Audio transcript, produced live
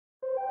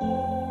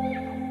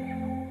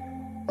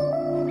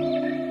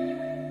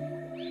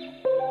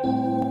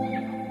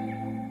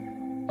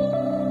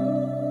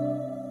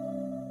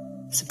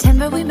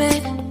Remember we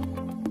met,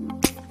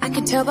 I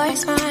could tell by your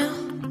smile.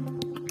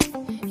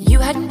 You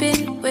hadn't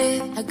been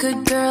with a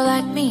good girl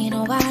like me in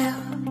a while.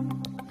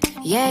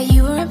 Yeah,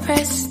 you were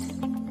impressed,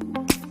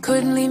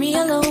 couldn't leave me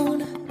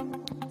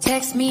alone.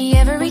 Text me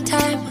every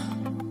time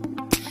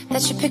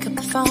that you pick up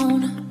the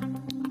phone.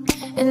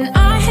 And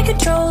I had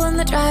control in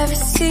the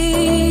driver's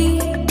seat,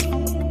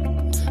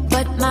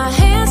 but my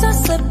hands are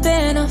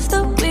slipping off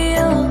the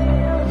wheel.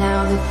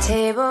 Now the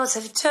tables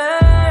have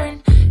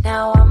turned,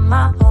 now I'm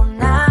up all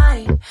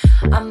night.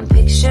 I'm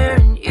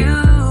picturing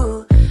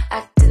you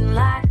acting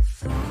like a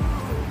fool.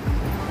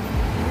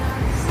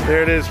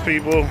 There it is,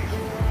 people.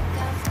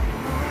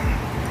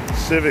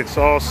 Civic's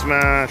all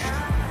smashed.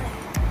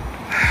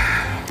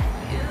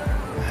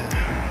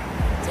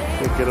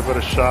 We'll get a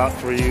better shot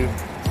for you.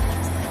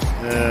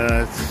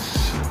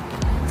 It's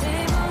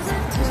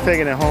just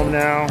taking it home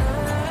now.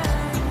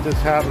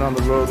 Just happened on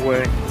the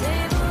roadway.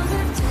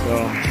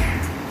 So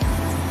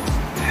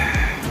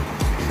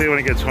see when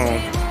it gets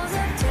home.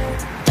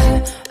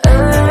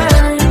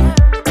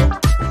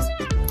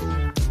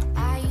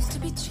 I used to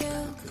be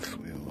chill.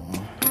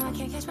 Now I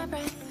can't catch my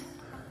breath.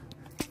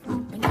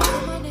 When you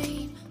call my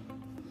name,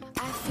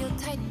 I feel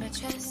tight in my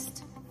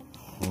chest.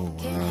 Oh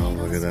wow,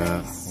 look at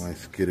that.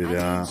 Nice, get it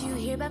out. You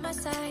here by my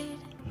side.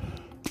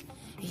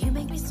 You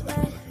make me sweat.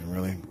 It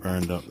really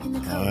burned up the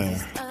tire.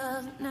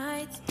 Of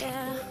nights,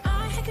 yeah.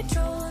 I had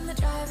control in the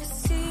driver's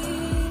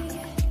seat,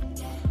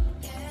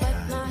 but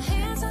my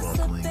hands are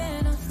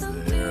slipping off the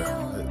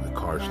wheel. The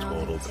car's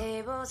totaled.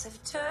 Tables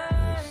have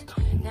turned.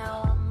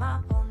 Now I'm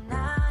up all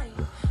night.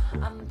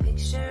 I'm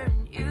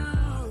picturing you.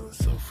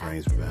 So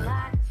frames bad.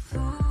 Like a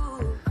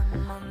fool.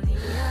 I'm on the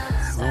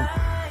other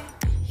side.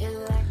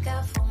 You're like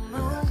a full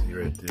moon.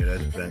 You're right there.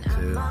 That's bent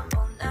too.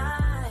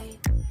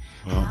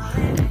 Well,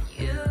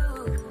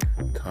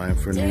 time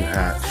for a new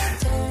hatch.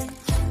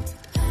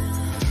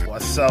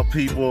 What's up,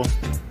 people?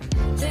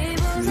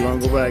 See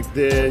Lungo back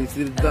there. You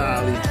see the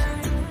dolly.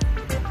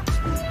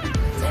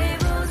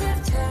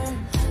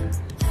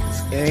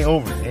 It ain't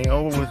over. It ain't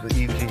over with the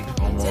EG.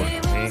 AllMotor.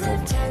 It ain't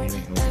over. It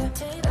ain't over.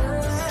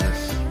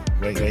 Just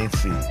wait and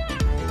see.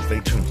 Stay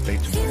tuned. Stay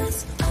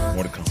tuned.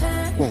 More to come.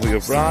 When we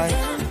arrive,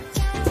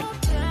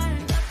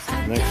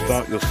 next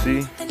stop you'll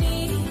see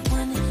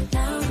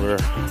we're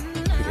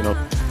picking up.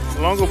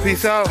 Longo,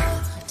 peace out.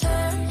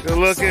 Good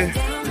looking.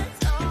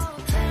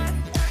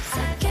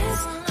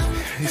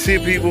 You see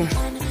it, people?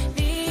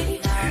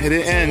 It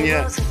didn't end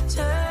yet.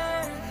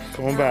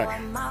 Coming back.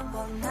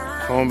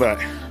 Coming back.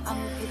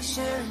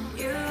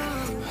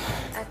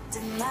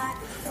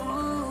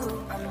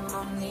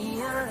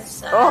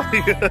 Oh,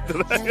 you got the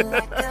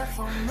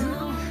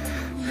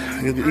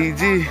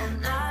EG.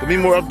 There'll be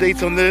more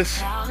updates on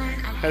this.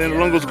 Heading to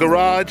Longo's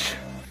garage.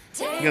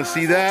 You're gonna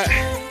see that.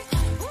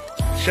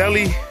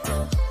 Shelly.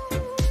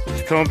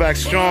 She's coming back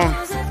strong.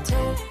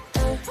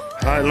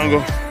 Alright,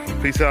 Longo.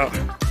 Peace out.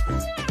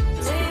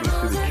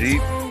 See the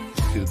Jeep.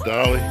 See the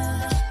dolly.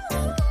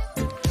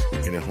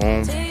 Get it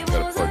home.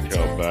 Gotta park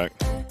y'all back.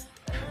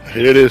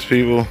 Here it is,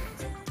 people.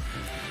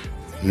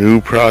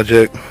 New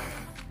project.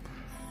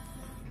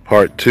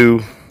 Part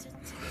 2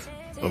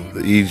 of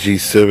the EG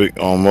Civic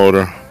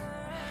AllMotor.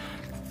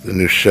 The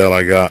new shell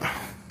I got.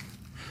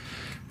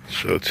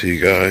 Show it to you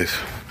guys.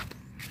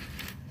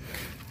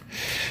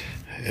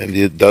 And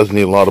it does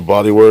need a lot of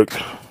body work.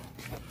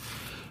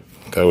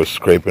 Guy was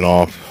scraping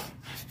off.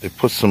 They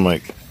put some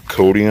like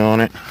coating on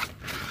it.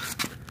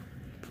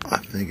 I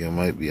think it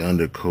might be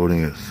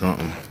undercoating or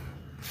something.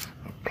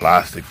 A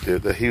plastic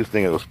dip. He was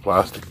thinking it was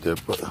plastic dip,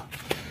 but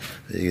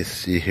you can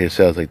see here it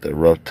has like the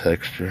rough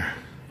texture.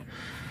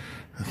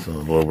 It's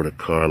all over the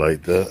car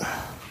like that.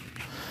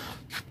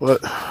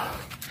 But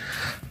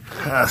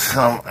has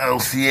some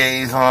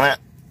LCAs on it.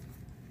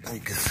 You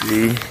can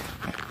see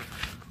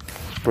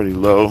it's pretty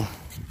low.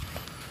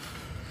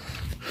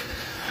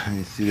 And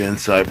you see the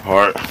inside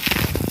part.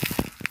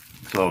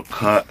 It's all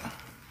cut.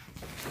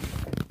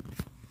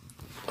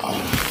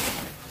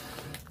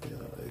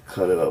 They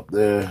cut it up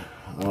there.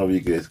 I don't know if you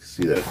guys can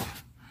see that.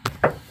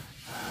 I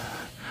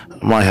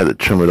might have to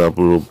trim it up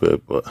a little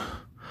bit, but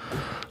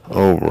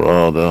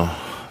overall though,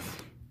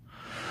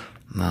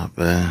 not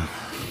bad.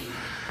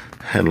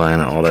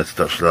 Headliner, all that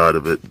stuff's out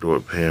of it.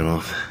 Door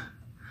panels.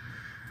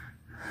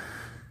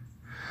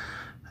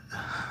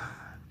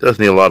 Does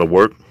need a lot of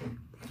work,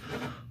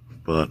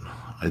 but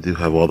I do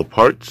have all the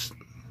parts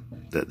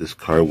that this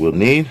car will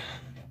need,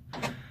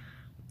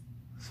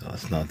 so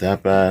it's not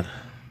that bad.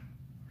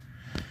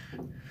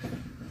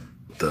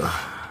 The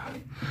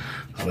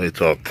way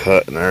it's all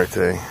cut and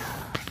everything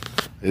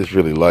is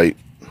really light.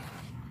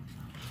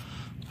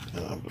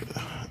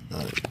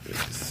 But you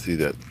can see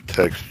that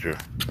texture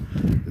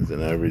is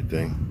in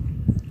everything.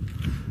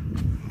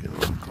 Get a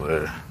little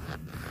glare.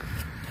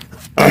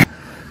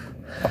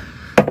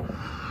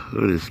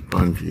 Look at this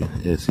spongy.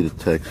 Yeah, see the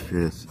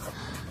texture. Let's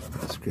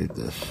scrape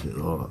that shit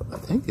off. I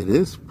think it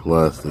is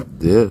plastic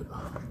dip.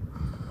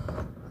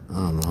 I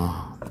don't know.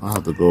 I'll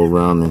have to go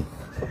around and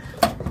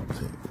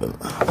take a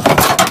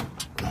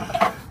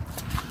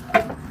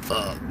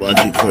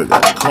bungee cord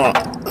that caught.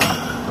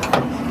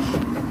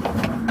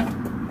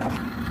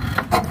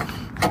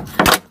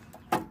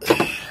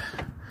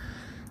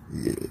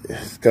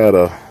 It's got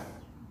a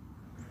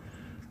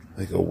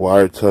like a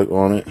wire tuck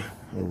on it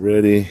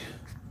already.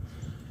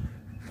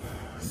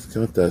 It's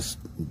got that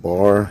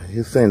bar.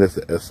 He's saying that's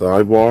the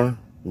SI bar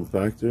from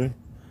factory.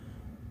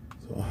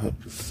 So I'll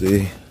have to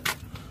see.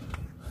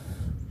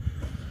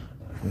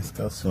 It's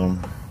got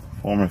some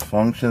form and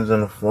functions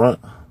in the front.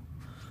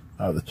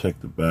 I'll have to check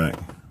the back.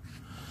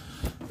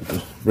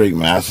 The brake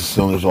master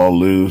cylinder's all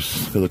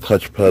loose because the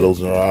clutch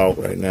pedals are out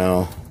right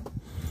now.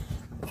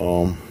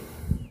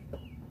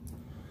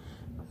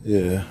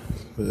 Yeah,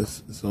 but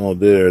it's all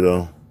there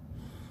though.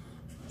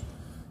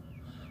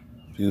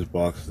 Fuse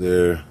box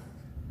there.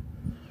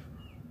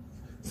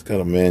 It's got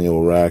a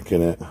manual rack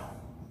in it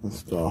and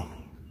stuff.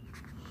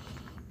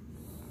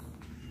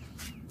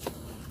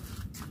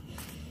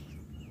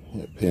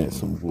 Yeah, paint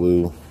some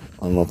blue.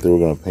 I don't know if they were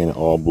gonna paint it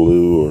all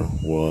blue or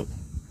what,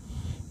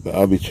 but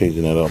I'll be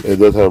changing that up. It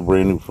does have a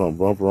brand new front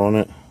bumper on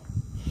it.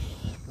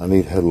 I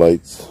need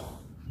headlights.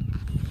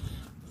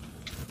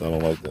 I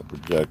don't like that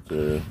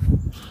projector.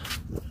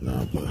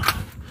 No, but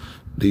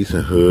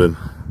decent hood.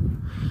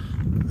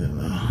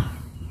 And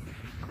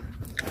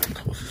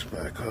close this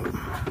back up.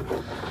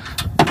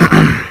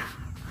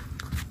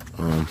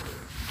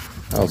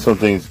 Now some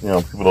things, you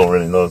know, people don't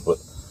really know, but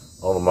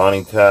all the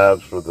mounting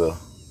tabs for the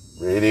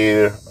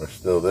radiator are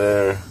still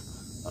there. I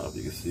don't know if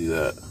you can see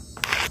that.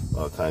 A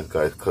lot of times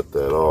guys cut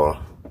that off.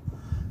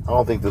 I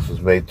don't think this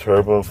was made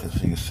turbo because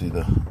you can see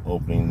the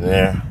opening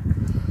there.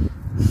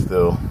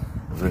 Still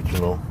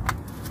original.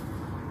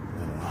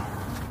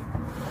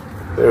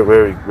 Very,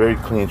 very, very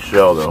clean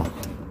shell though.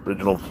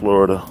 Original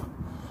Florida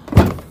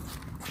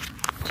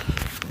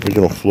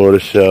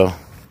shell.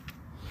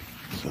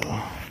 So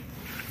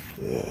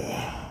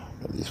yeah,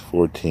 got these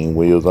 14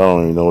 wheels. I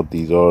don't even know what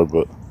these are,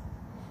 but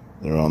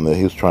they're on there.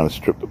 He was trying to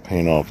strip the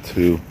paint off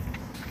too,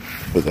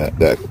 but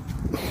that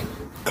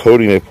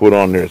coating they put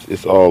on there,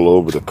 it's all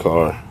over the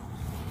car.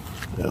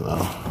 You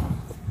know.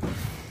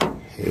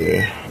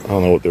 Yeah, I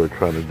don't know what they were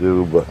trying to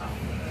do, but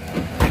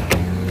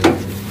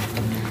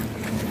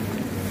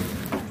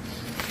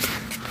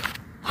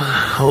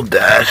whole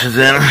dash is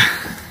in.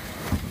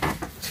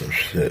 Some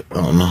shit, I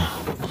don't know.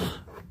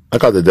 I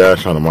got the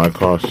dash out of my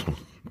car, so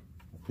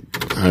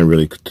I ain't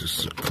really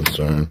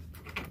concerned.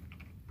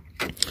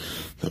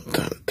 Some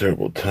kind of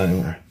turbo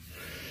timer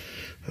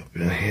up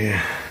in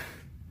here.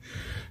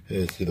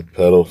 You see the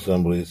pedal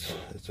assemblies,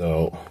 it's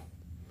out.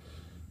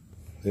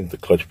 I think the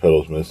clutch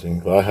pedal's missing,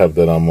 but I have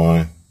that on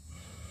mine.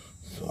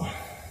 So,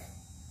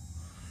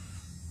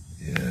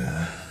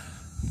 yeah.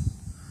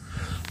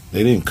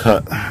 They didn't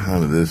cut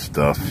none of this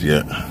stuff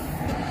yet.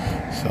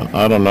 So,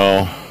 I don't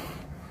know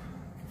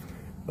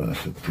what I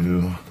should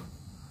do.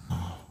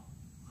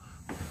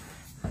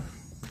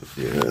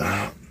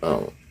 Yeah.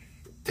 Oh,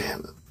 damn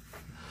it.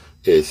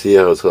 Yeah, see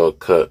how it's all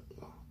cut?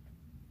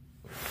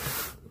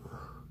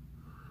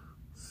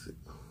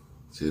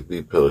 See the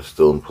B pillar's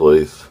still in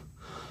place.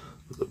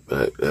 The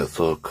back, that's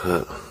all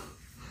cut.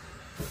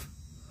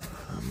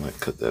 I might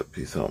cut that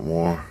piece out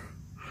more.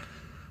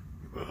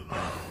 But,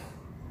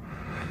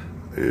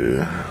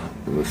 yeah,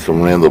 there's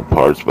some random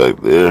parts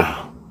back there.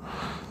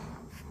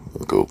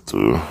 I'll go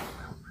through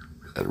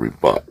every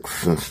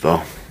box and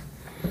stuff.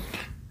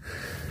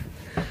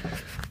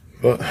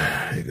 But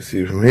you can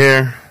see from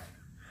here,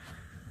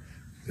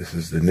 this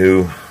is the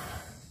new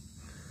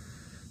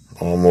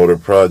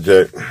AllMotor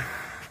project.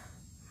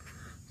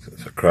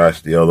 Since I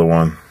crashed the other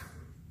one.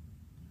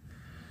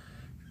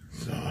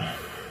 So,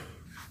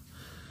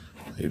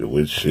 need a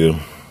windshield.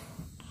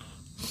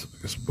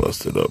 It's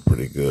busted up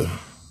pretty good.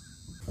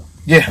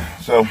 Yeah,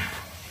 so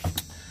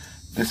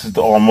this is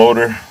the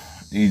AllMotor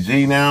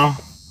EG now.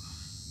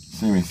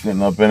 See me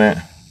sitting up in it.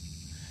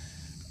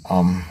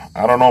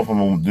 I don't know if I'm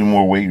gonna do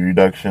more weight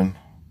reduction.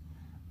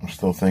 I'm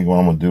still thinking what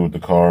I'm gonna do with the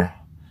car.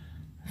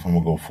 If I'm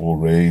gonna go full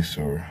race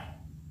or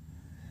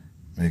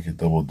make it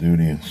double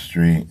duty and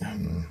street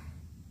and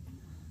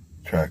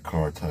track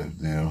car type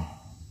deal.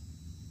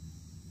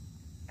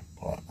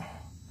 But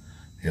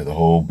yeah, the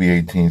whole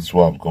B18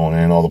 swap going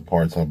in. All the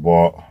parts I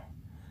bought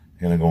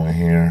gonna go in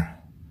here.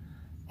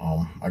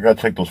 I gotta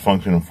check those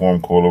function and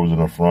form coilovers in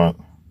the front.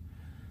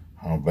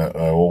 How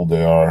old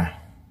they are.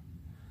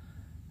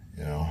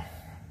 You know,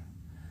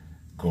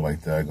 go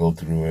like that. Go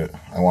through it.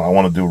 I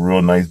want to do a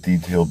real nice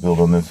detailed build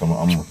on this. I'm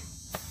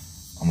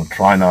gonna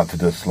try not to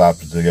just slap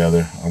it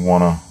together. I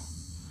wanna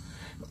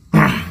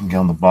get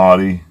on the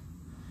body,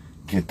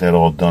 get that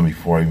all done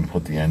before I even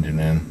put the engine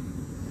in.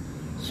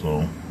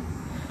 So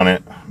on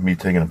it, me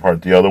taking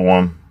apart the other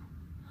one,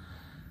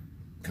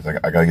 because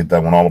I gotta get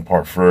that one all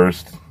apart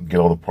first, get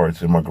all the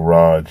parts in my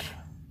garage.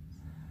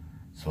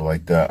 So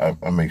like that,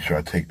 I make sure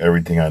I take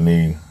everything I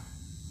need.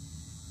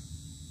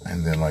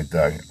 And then like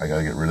that, I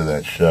gotta get rid of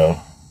that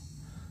shell.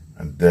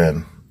 And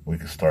then we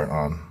can start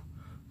on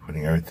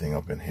putting everything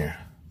up in here.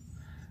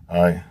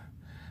 All right,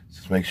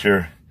 just make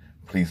sure,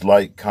 please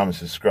like, comment,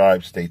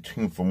 subscribe, stay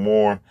tuned for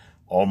more.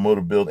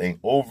 AllMotor build ain't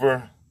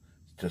over,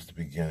 it's just the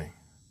beginning.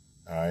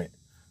 All right,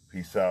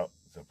 peace out,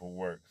 Simple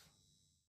Works.